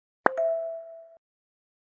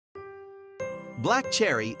Black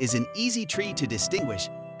cherry is an easy tree to distinguish,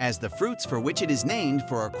 as the fruits for which it is named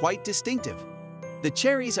for are quite distinctive. The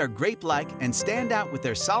cherries are grape-like and stand out with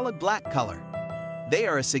their solid black color. They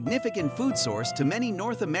are a significant food source to many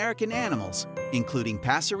North American animals, including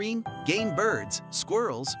passerine, game birds,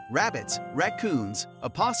 squirrels, rabbits, raccoons,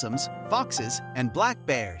 opossums, foxes, and black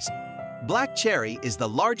bears. Black cherry is the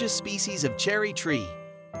largest species of cherry tree.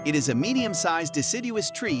 It is a medium-sized deciduous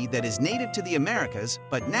tree that is native to the Americas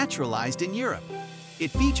but naturalized in Europe. It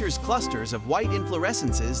features clusters of white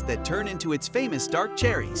inflorescences that turn into its famous dark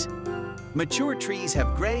cherries. Mature trees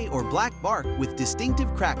have gray or black bark with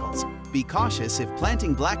distinctive crackles. Be cautious if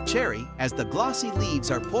planting black cherry, as the glossy leaves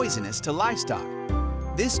are poisonous to livestock.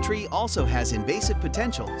 This tree also has invasive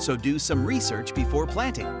potential, so do some research before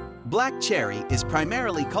planting. Black cherry is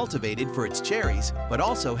primarily cultivated for its cherries, but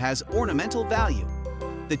also has ornamental value.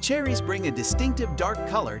 The cherries bring a distinctive dark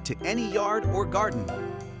color to any yard or garden.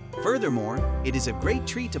 Furthermore, it is a great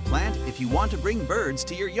tree to plant if you want to bring birds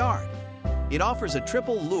to your yard. It offers a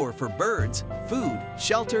triple lure for birds, food,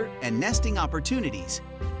 shelter, and nesting opportunities.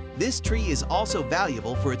 This tree is also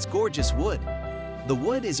valuable for its gorgeous wood. The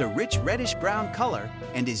wood is a rich reddish-brown color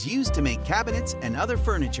and is used to make cabinets and other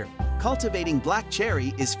furniture. Cultivating black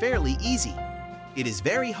cherry is fairly easy. It is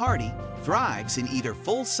very hardy, thrives in either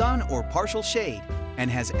full sun or partial shade, and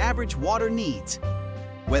has average water needs.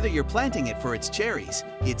 Whether you're planting it for its cherries,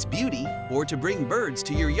 its beauty, or to bring birds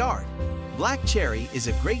to your yard, black cherry is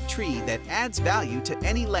a great tree that adds value to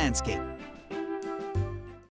any landscape.